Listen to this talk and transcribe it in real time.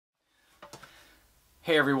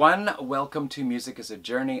Hey everyone, welcome to Music is a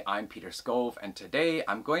Journey. I'm Peter Scove, and today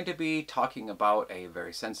I'm going to be talking about a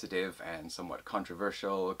very sensitive and somewhat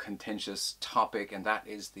controversial, contentious topic, and that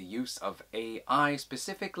is the use of AI,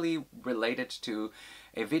 specifically related to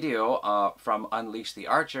a video from Unleash the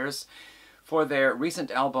Archers for their recent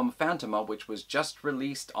album Phantoma, which was just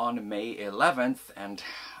released on May 11th, and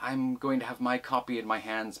I'm going to have my copy in my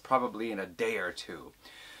hands probably in a day or two.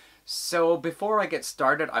 So before I get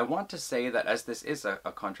started, I want to say that as this is a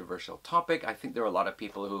controversial topic, I think there are a lot of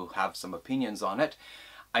people who have some opinions on it.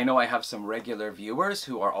 I know I have some regular viewers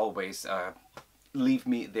who are always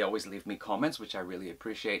they always leave me comments, which I really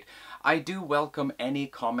appreciate. I do welcome any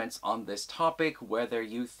comments on this topic, whether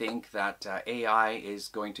you think that AI is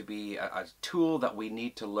going to be a tool that we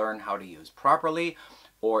need to learn how to use properly,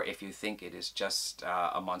 or if you think it is just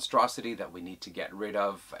a monstrosity that we need to get rid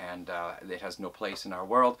of and it has no place in our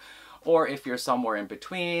world, or if you're somewhere in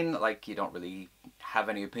between, like you don't really have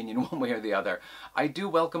any opinion one way or the other. I do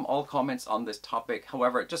welcome all comments on this topic.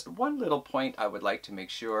 However, just one little point I would like to make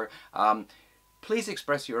sure. Please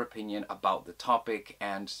express your opinion about the topic,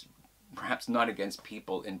 and perhaps not against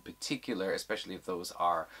people in particular, especially if those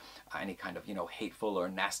are any kind of, hateful or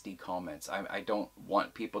nasty comments. I don't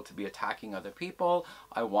want people to be attacking other people.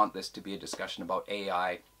 I want this to be a discussion about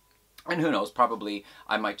AI. And who knows, probably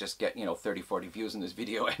I might just get, 30, 40 views in this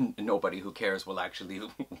video and nobody who cares will actually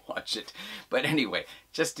watch it. But anyway,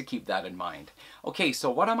 just to keep that in mind. Okay, so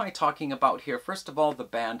what am I talking about here? First of all, the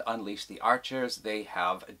band Unleash the Archers, they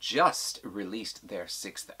have just released their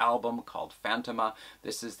 6th album called Phantoma.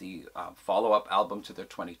 This is the follow-up album to their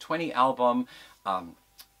 2020 album,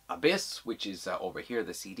 Abyss, which is over here,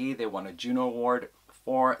 the CD. They won a Juno Award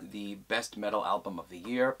for the Best Metal Album of the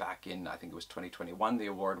Year back in, I think it was 2021, the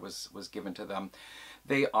award was given to them.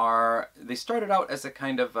 They started out as a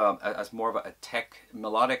kind of, as more of a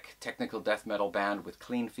melodic technical death metal band with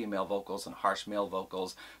clean female vocals and harsh male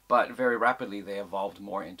vocals, but very rapidly they evolved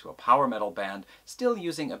more into a power metal band, still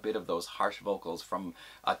using a bit of those harsh vocals from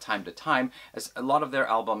time to time, as a lot of their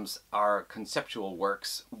albums are conceptual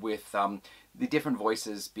works with the different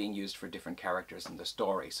voices being used for different characters in the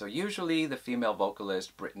story. So usually the female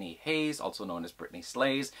vocalist Brittany Hayes, also known as Brittany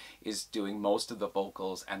Slays, is doing most of the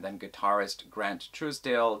vocals, and then guitarist Grant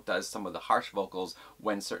Truesdale does some of the harsh vocals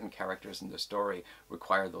when certain characters in the story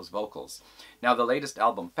require those vocals. Now the latest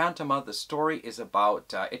album, Phantoma, the story is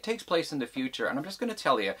about, it takes place in the future, and I'm just going to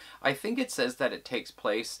tell you, I think it says that it takes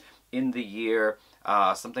place in the year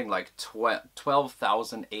something like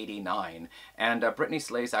 12,089, and Brittany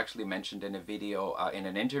Slays actually mentioned in a video, in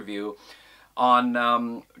an interview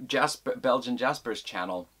on Belgian Jasper's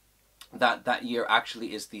channel, that that year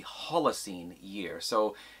actually is the Holocene year.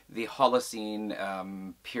 So the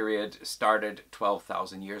Holocene period started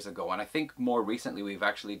 12,000 years ago, and I think more recently we've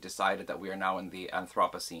actually decided that we are now in the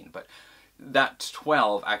Anthropocene, but that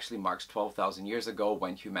 12 actually marks 12,000 years ago,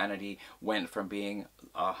 when humanity went from being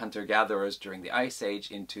hunter-gatherers during the Ice Age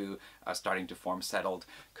into starting to form settled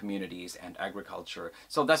communities and agriculture.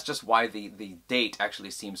 So that's just why the date actually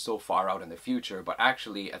seems so far out in the future, but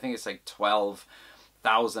actually I think it's like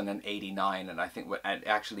 12,089, and I think what it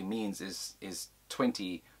actually means is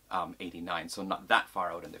 2089, so not that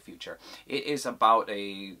far out in the future. It is about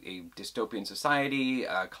a dystopian society.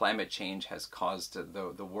 Climate change has caused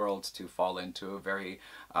the world to fall into a very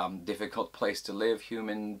difficult place to live.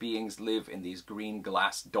 Human beings live in these green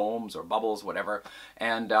glass domes or bubbles, whatever,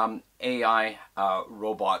 and AI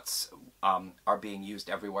robots are being used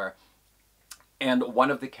everywhere. And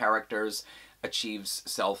one of the characters achieves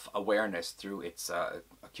self-awareness through its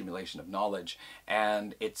accumulation of knowledge,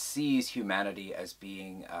 and it sees humanity as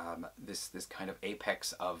being this kind of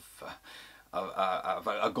apex of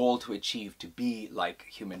a goal to achieve, to be like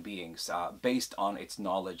human beings, based on its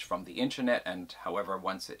knowledge from the internet. And however,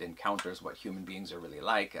 once it encounters what human beings are really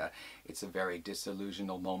like, it's a very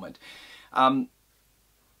disillusional moment. I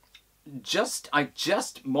just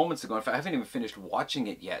moments ago, in fact I haven't even finished watching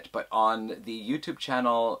it yet, but on the YouTube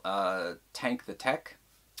channel Tank the Tech,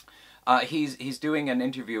 he's doing an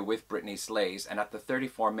interview with Brittany Slays, and at the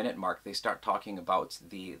 34-minute mark they start talking about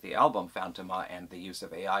the album Phantoma and the use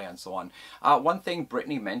of AI and so on. One thing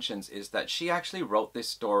Brittany mentions is that she actually wrote this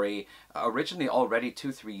story originally already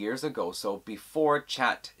 2-3 years ago, so before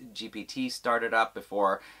ChatGPT started up,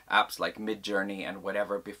 before apps like Midjourney and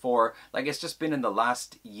whatever, before, like, it's just been in the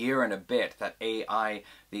last year and a bit that AI,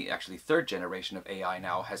 the actually 3rd generation of AI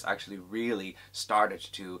now, has actually really started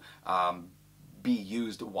to be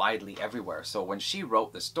used widely everywhere. So when she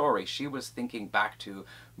wrote the story, she was thinking back to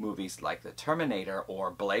movies like The Terminator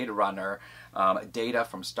or Blade Runner, Data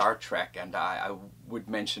from Star Trek, and I would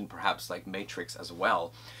mention perhaps like Matrix as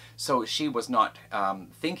well. So she was not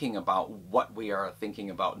thinking about what we are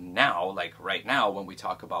thinking about now, like right now when we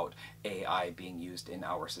talk about AI being used in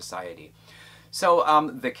our society.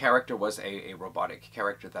 So the character was a robotic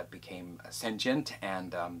character that became sentient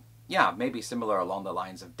and yeah, maybe similar along the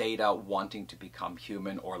lines of Data wanting to become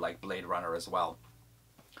human, or like Blade Runner as well.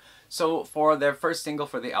 So for their first single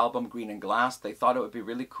for the album, Green and Glass, they thought it would be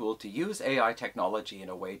really cool to use AI technology in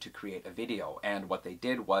a way to create a video. And what they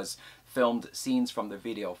did was filmed scenes from the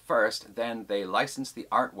video first, then they licensed the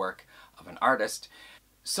artwork of an artist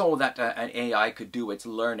so that an AI could do its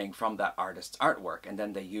learning from that artist's artwork, and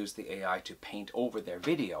then they used the AI to paint over their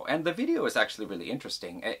video. And the video is actually really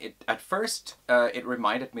interesting. At first, it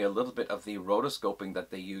reminded me a little bit of the rotoscoping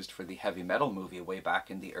that they used for the Heavy Metal movie way back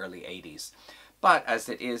in the early 80s. But as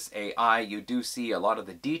it is AI, you do see a lot of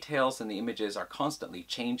the details and the images are constantly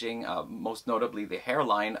changing. Most notably, the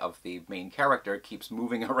hairline of the main character keeps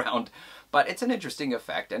moving around. But it's an interesting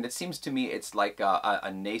effect, and it seems to me it's like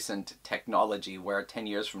a nascent technology where 10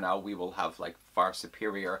 years from now we will have like far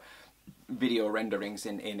superior video renderings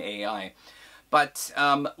in AI. But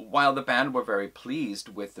while the band were very pleased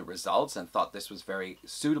with the results and thought this was very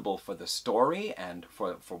suitable for the story and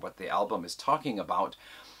for what the album is talking about,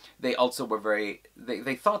 they also were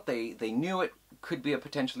they thought they knew it could be a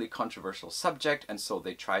potentially controversial subject, and so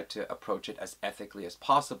they tried to approach it as ethically as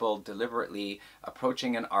possible, deliberately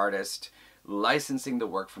approaching an artist, licensing the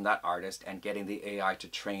work from that artist, and getting the AI to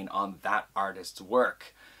train on that artist's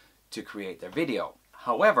work to create their video.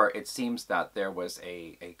 However, it seems that there was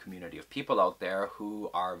a community of people out there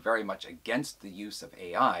who are very much against the use of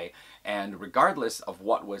AI, and regardless of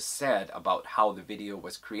what was said about how the video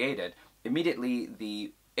was created, immediately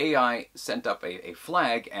the AI sent up a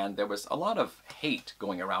flag, and there was a lot of hate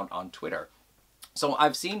going around on Twitter. So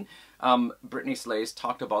I've seen Brittany Slayes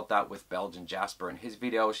talked about that with Belgian Jasper in his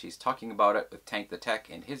video. She's talking about it with Tank the Tech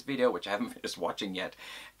in his video, which I haven't finished watching yet.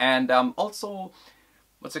 And also,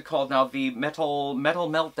 what's it called now? The Metal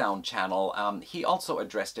Meltdown channel. He also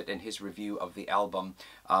addressed it in his review of the album,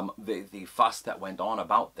 the fuss that went on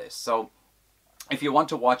about this. So if you want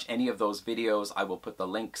to watch any of those videos, I will put the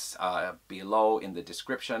links below in the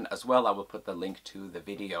description. As well, I will put the link to the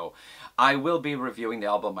video. I will be reviewing the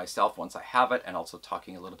album myself once I have it, and also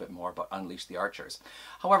talking a little bit more about Unleash the Archers.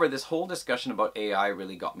 However, this whole discussion about AI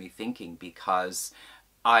really got me thinking, because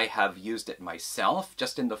I have used it myself,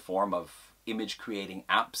 just in the form of image creating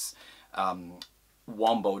apps.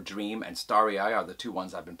 Wombo Dream and Starry Eye are the two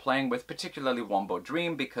ones I've been playing with, particularly Wombo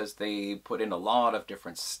Dream because they put in a lot of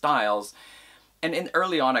different styles. And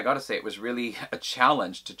early on, I gotta say, it was really a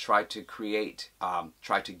challenge to try to create,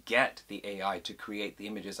 try to get the AI to create the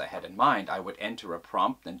images I had in mind. I would enter a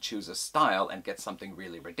prompt and choose a style and get something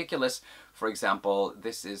really ridiculous. For example,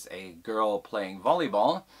 this is a girl playing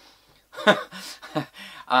volleyball.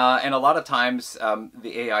 And a lot of times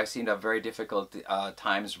the AI seemed to have very difficult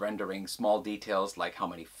times rendering small details like how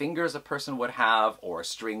many fingers a person would have, or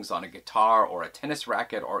strings on a guitar, or a tennis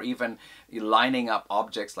racket, or even lining up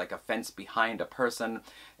objects like a fence behind a person.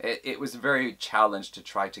 It was very challenged to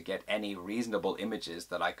try to get any reasonable images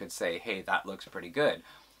that I could say, hey, that looks pretty good.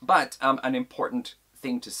 But an important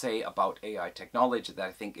thing to say about AI technology that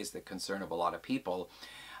I think is the concern of a lot of people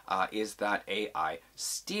is that AI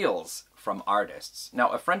steals from artists. Now,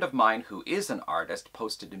 a friend of mine who is an artist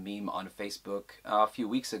posted a meme on Facebook a few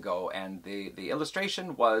weeks ago, and the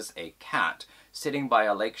illustration was a cat sitting by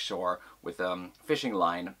a lakeshore with a fishing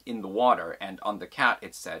line in the water, and on the cat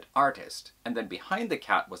it said artist. And then behind the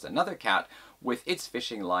cat was another cat with its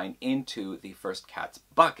fishing line into the first cat's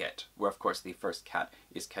bucket, where of course the first cat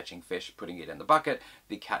is catching fish, putting it in the bucket.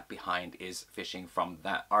 The cat behind is fishing from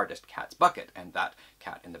that artist cat's bucket, and that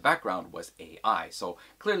cat in the background was AI. So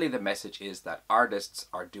clearly the message is that artists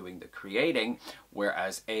are doing the creating,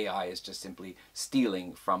 whereas AI is just simply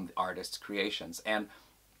stealing from the artist's creations. And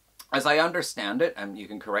as I understand it, and you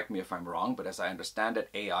can correct me if I'm wrong, but as I understand it,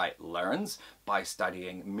 AI learns by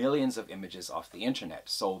studying millions of images off the internet,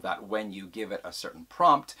 so that when you give it a certain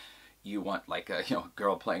prompt, you want like a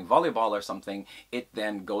girl playing volleyball or something, it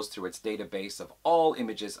then goes through its database of all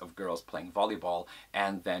images of girls playing volleyball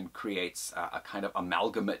and then creates a kind of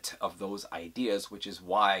amalgamate of those ideas, which is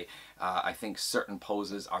why I think certain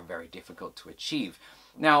poses are very difficult to achieve.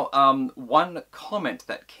 Now, one comment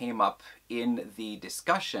that came up in the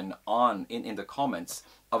discussion in the comments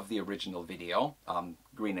of the original video,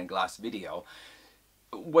 Green and Glass video,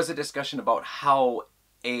 was a discussion about how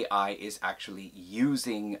AI is actually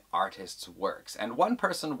using artists' works. And one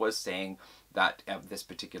person was saying that this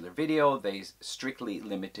particular video, they strictly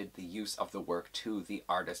limited the use of the work to the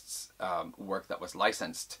artist's work that was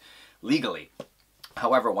licensed legally.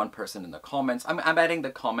 However, one person in the comments, I'm adding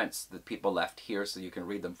the comments that people left here so you can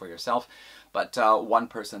read them for yourself, but one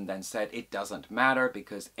person then said it doesn't matter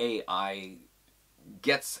because AI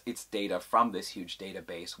gets its data from this huge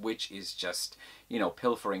database, which is just, you know,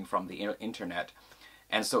 pilfering from the internet.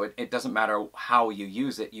 And so it doesn't matter how you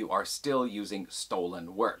use it, you are still using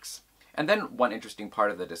stolen works. And then one interesting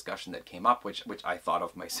part of the discussion that came up, which I thought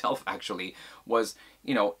of myself actually, was,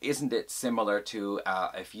 you know, isn't it similar to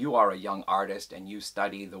if you are a young artist and you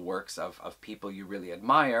study the works of people you really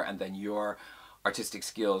admire, and then your artistic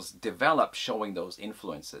skills develop showing those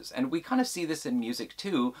influences. And we kind of see this in music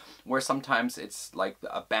too, where sometimes it's like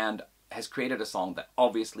a band has created a song that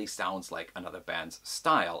obviously sounds like another band's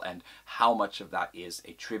style, and how much of that is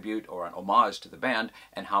a tribute or an homage to the band,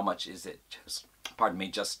 and how much is it just, pardon me,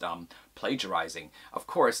 just plagiarizing. Of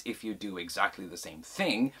course, if you do exactly the same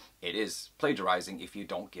thing, it is plagiarizing if you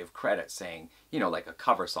don't give credit, saying, you know, like a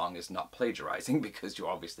cover song is not plagiarizing because you're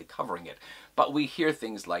obviously covering it. But we hear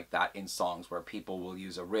things like that in songs where people will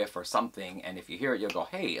use a riff or something, and if you hear it, you'll go,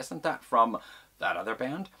 hey, isn't that from that other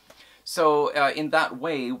band? So in that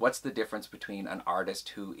way, what's the difference between an artist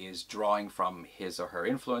who is drawing from his or her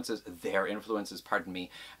influences, their influences, pardon me,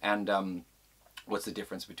 and what's the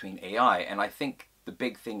difference between AI? And I think the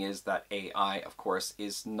big thing is that AI, of course,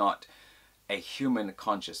 is not a human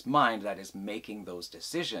conscious mind that is making those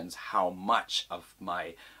decisions. How much of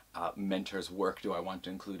my mentor's work do I want to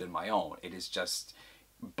include in my own? It is just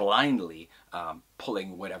blindly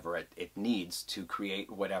pulling whatever it needs to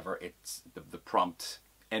create whatever it's the prompt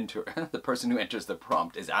the person who enters the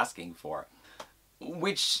prompt is asking for.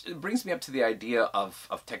 Which brings me up to the idea of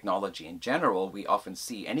technology in general. We often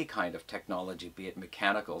see any kind of technology, be it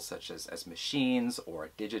mechanical, such as machines,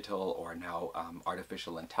 or digital, or now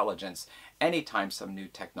artificial intelligence. Anytime some new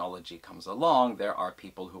technology comes along, there are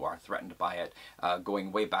people who are threatened by it.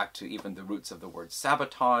 Going way back to even the roots of the word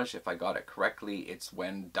sabotage, if I got it correctly, it's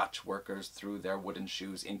when Dutch workers threw their wooden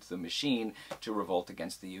shoes into the machine to revolt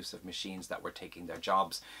against the use of machines that were taking their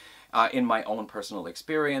jobs. In my own personal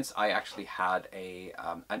experience, I actually had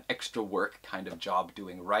an extra work kind of job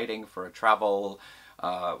doing writing for a travel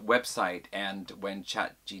website, and when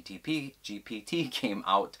GPT came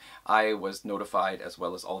out, I was notified, as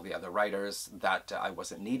well as all the other writers, that I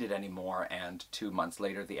wasn't needed anymore, and 2 months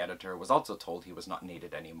later the editor was also told he was not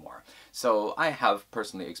needed anymore. So I have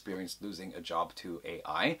personally experienced losing a job to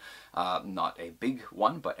AI, not a big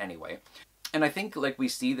one, but anyway. And I think like we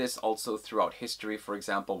see this also throughout history. For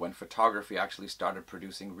example, when photography actually started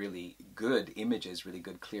producing really good images, really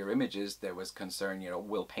good clear images, there was concern, you know,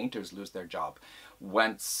 will painters lose their job?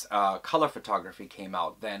 Once color photography came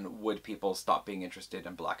out, then would people stop being interested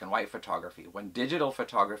in black and white photography? When digital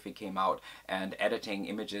photography came out and editing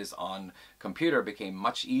images on computer became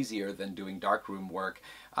much easier than doing darkroom work,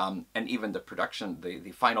 and even the production,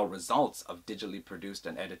 the final results of digitally produced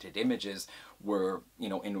and edited images were, you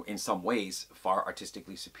know, in some ways far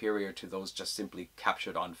artistically superior to those just simply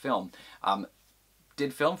captured on film.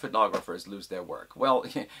 Did film photographers lose their work? Well,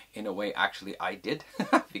 in a way, actually, I did,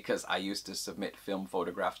 because I used to submit film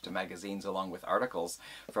photographs to magazines along with articles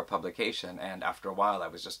for publication, and after a while I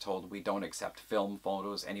was just told, we don't accept film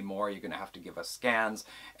photos anymore, you're going to have to give us scans,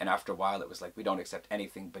 and after a while it was like, we don't accept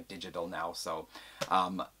anything but digital now, so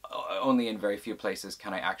only in very few places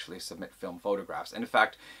can I actually submit film photographs. And in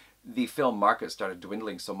fact, the film market started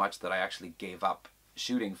dwindling so much that I actually gave up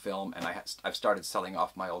shooting film, and I've started selling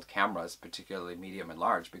off my old cameras, particularly medium and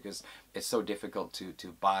large, because it's so difficult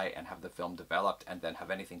to buy and have the film developed and then have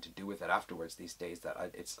anything to do with it afterwards these days that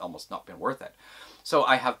it's almost not been worth it. So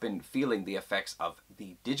I have been feeling the effects of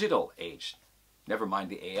the digital age, never mind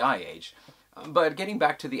the AI age. But getting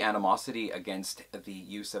back to the animosity against the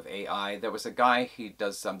use of AI, there was a guy, he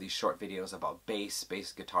does some of these short videos about bass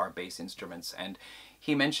guitar, bass instruments, and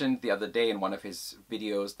he mentioned the other day in one of his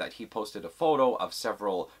videos that he posted a photo of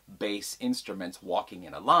several bass instruments walking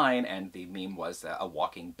in a line, and the meme was a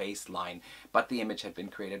walking bass line, but the image had been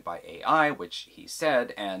created by AI, which he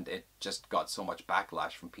said, and it just got so much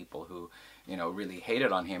backlash from people who, you know, really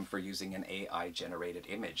hated on him for using an AI-generated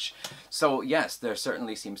image. So yes, there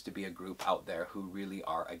certainly seems to be a group out there who really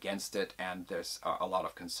are against it, and there's a lot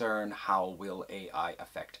of concern. How will AI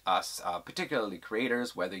affect us, particularly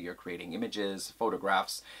creators, whether you're creating images, photographs,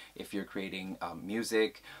 if you're creating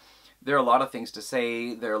music? There are a lot of things to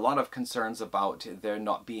say. There are a lot of concerns about there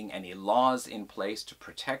not being any laws in place to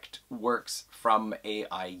protect works from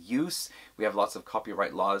AI use. We have lots of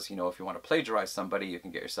copyright laws. You know, if you want to plagiarize somebody, you can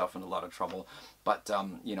get yourself in a lot of trouble. But,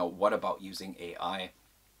 you know, what about using AI?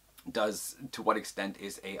 To what extent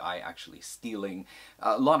is AI actually stealing?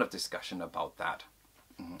 A lot of discussion about that.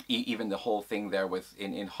 Even the whole thing there with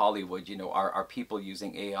in Hollywood, you know, are people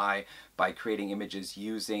using AI by creating images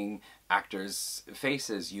using actors'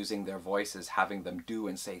 faces, using their voices, having them do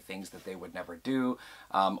and say things that they would never do,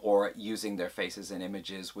 or using their faces in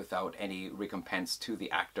images without any recompense to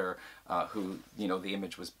the actor who, you know, the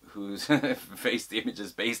image was, whose face the image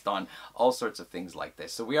is based on, all sorts of things like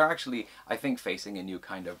this. So we are actually, I think, facing a new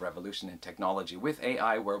kind of revolution in technology with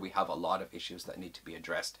AI, where we have a lot of issues that need to be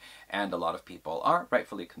addressed, and a lot of people are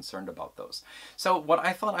rightfully concerned about those. So what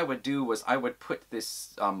I thought I would do was I would put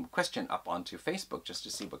this question up onto Facebook just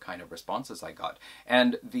to see what kind of responses I got.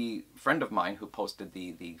 And the friend of mine who posted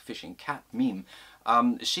the fishing cat meme,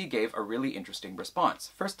 she gave a really interesting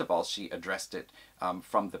response. First of all, she addressed it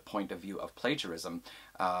from the point of view of plagiarism,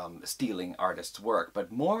 stealing artists' work,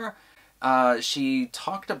 but more she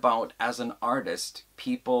talked about, as an artist,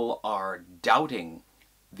 people are doubting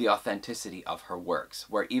the authenticity of her works,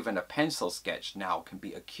 where even a pencil sketch now can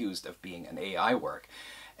be accused of being an AI work.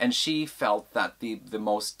 And she felt that the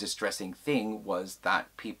most distressing thing was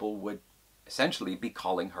that people would essentially be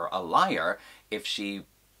calling her a liar if she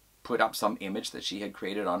put up some image that she had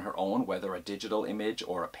created on her own, whether a digital image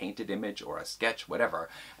or a painted image or a sketch, whatever,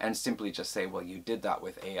 and simply just say, well, you did that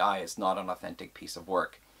with AI, it's not an authentic piece of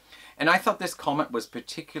work. And I thought this comment was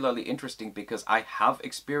particularly interesting because I have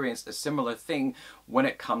experienced a similar thing when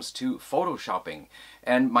it comes to photoshopping.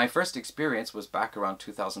 And my first experience was back around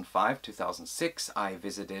 2005, 2006. I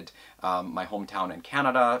visited my hometown in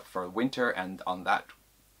Canada for winter, and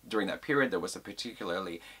during that period there was a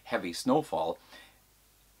particularly heavy snowfall.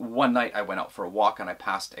 One night I went out for a walk and I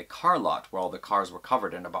passed a car lot where all the cars were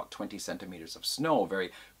covered in about 20 centimeters of snow, very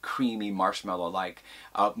creamy marshmallow-like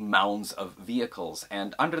mounds of vehicles.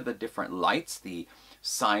 And under the different lights, the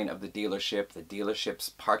sign of the dealership's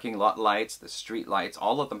parking lot lights, the street lights,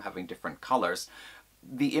 all of them having different colors,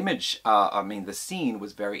 the image, the scene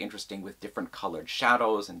was very interesting with different colored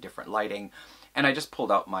shadows and different lighting. And I just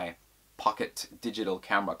pulled out my pocket digital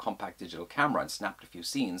camera, compact digital camera, and snapped a few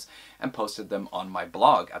scenes and posted them on my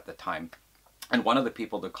blog at the time. And one of the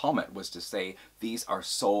people to comment was to say, these are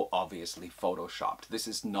so obviously photoshopped. This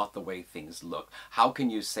is not the way things look. How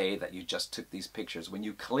can you say that you just took these pictures when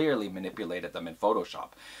you clearly manipulated them in Photoshop?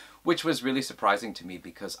 Which was really surprising to me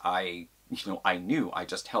because I knew. I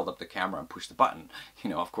just held up the camera and pushed the button,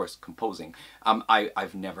 of course, composing.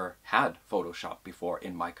 I've never had Photoshop before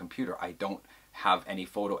in my computer. I don't have any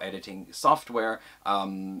photo editing software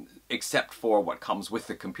except for what comes with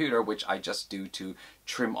the computer, which I just do to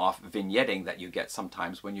trim off vignetting that you get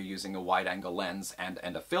sometimes when you're using a wide-angle lens and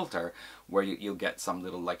a filter, where you'll get some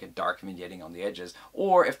little, like a dark vignetting on the edges,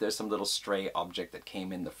 or if there's some little stray object that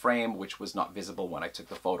came in the frame which was not visible when I took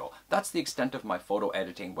the photo. That's the extent of my photo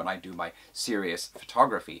editing when I do my serious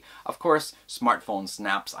photography. Of course, smartphone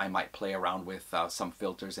snaps, I might play around with some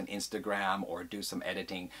filters in Instagram or do some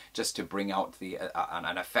editing just to bring out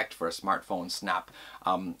an effect for a smartphone snap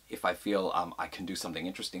if I feel I can do something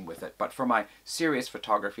interesting with it. But for my serious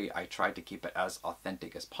photography, I tried to keep it as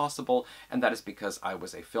authentic as possible, and that is because I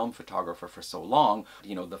was a film photographer for so long.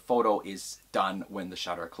 The photo is done when the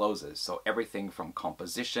shutter closes, so everything from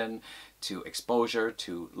composition to exposure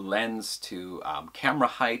to lens to camera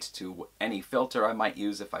height to any filter I might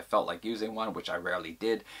use if I felt like using one, which I rarely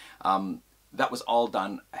did, that was all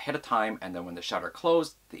done ahead of time, and then when the shutter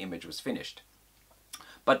closed, the image was finished.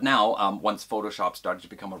 But now, once Photoshop started to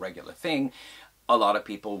become a regular thing, a lot of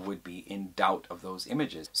people would be in doubt of those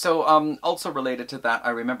images. So also related to that,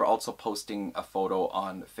 I remember also posting a photo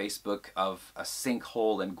on Facebook of a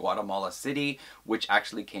sinkhole in Guatemala City, which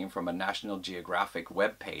actually came from a National Geographic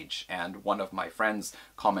webpage. And one of my friends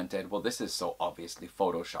commented, well, this is so obviously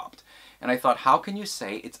photoshopped. And I thought, how can you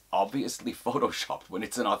say it's obviously photoshopped when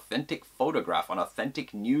it's an authentic photograph, an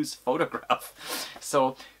authentic news photograph?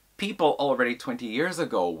 So people already 20 years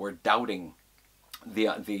ago were doubting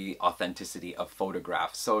the authenticity of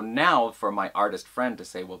photographs. So now for my artist friend to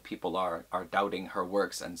say, well, people are doubting her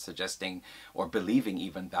works and suggesting or believing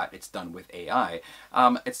even that it's done with AI,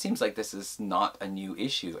 it seems like this is not a new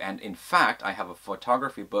issue. And in fact, I have a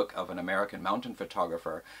photography book of an American mountain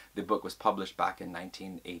photographer. The book was published back in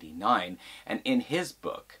 1989, and in his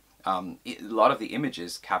book, a lot of the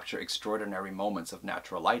images capture extraordinary moments of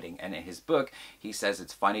natural lighting, and in his book he says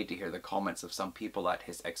it's funny to hear the comments of some people at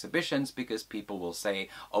his exhibitions, because people will say,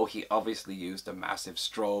 oh, he obviously used a massive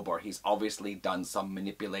strobe, or he's obviously done some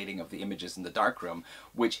manipulating of the images in the darkroom,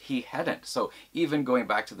 which he hadn't. So even going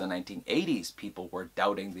back to the 1980s, people were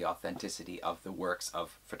doubting the authenticity of the works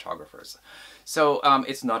of photographers. So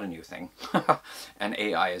it's not a new thing. And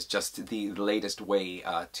AI is just the latest way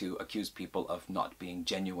to accuse people of not being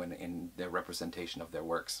genuine in their representation of their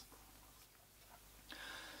works.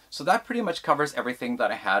 So that pretty much covers everything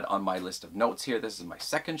that I had on my list of notes here. This is my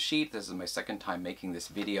second sheet. This is my second time making this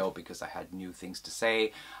video because I had new things to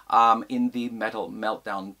say. In the Metal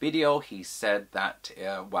Meltdown video, he said that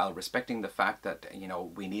while respecting the fact that, you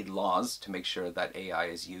know, we need laws to make sure that AI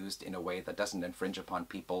is used in a way that doesn't infringe upon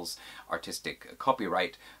people's artistic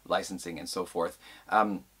copyright, licensing, and so forth,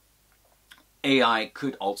 AI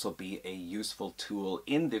could also be a useful tool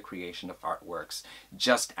in the creation of artworks,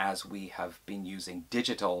 just as we have been using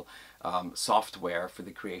digital software for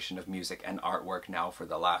the creation of music and artwork now for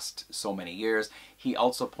the last so many years. He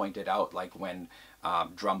also pointed out, like, when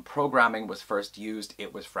drum programming was first used,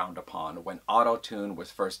 it was frowned upon. When auto-tune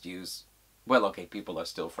was first used, well, okay, people are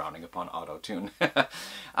still frowning upon auto-tune.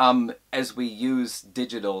 As we use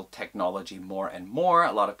digital technology more and more,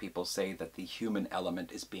 a lot of people say that the human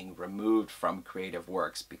element is being removed from creative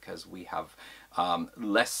works because we have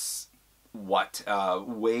less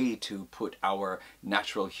way to put our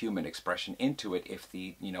natural human expression into it if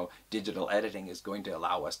the, you know, digital editing is going to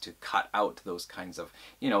allow us to cut out those kinds of,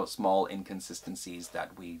 you know, small inconsistencies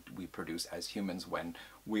that we produce as humans when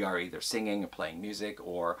we are either singing or playing music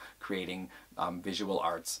or creating visual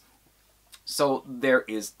arts. So there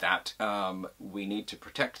is that. We need to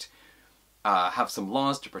protect, have some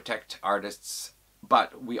laws to protect artists,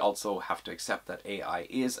 but we also have to accept that AI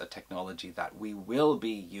is a technology that we will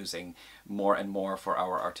be using more and more for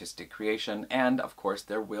our artistic creation. And of course,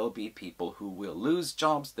 there will be people who will lose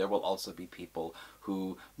jobs. There will also be people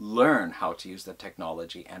who learn how to use the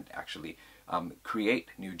technology and actually create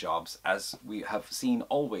new jobs, as we have seen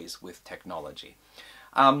always with technology.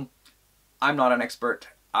 I'm not an expert.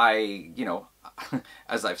 You know,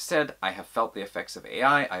 as I've said, I have felt the effects of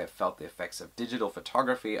AI, I have felt the effects of digital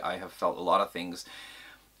photography, I have felt a lot of things.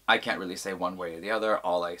 I can't really say one way or the other.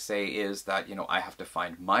 All I say is that, you know, I have to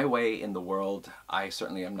find my way in the world. I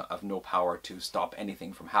certainly am of no power to stop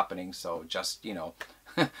anything from happening, so just, you know,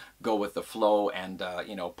 go with the flow and,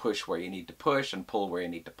 you know, push where you need to push and pull where you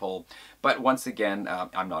need to pull. But once again,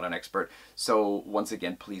 I'm not an expert. So once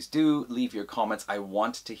again, please do leave your comments. I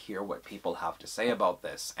want to hear what people have to say about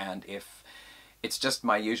this. And if it's just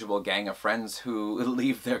my usual gang of friends who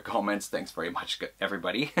leave their comments, thanks very much,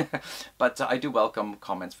 everybody. But I do welcome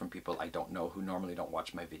comments from people I don't know who normally don't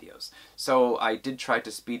watch my videos. So I did try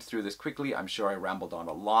to speed through this quickly. I'm sure I rambled on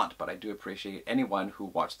a lot, but I do appreciate anyone who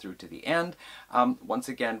watched through to the end. Once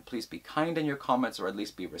again, please be kind in your comments, or at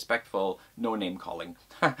least be respectful. No name calling.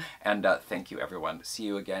 And thank you, everyone. See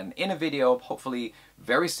you again in a video, hopefully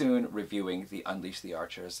very soon, reviewing the Unleash the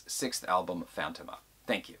Archers' 6th album, Phantoma.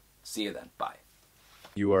 Thank you. See you then. Bye.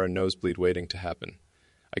 You are a nosebleed waiting to happen.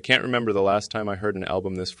 I can't remember the last time I heard an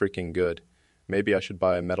album this freaking good. Maybe I should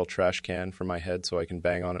buy a metal trash can for my head so I can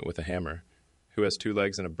bang on it with a hammer. Who has 2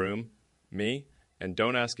 legs and a broom? Me? And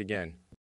don't ask again.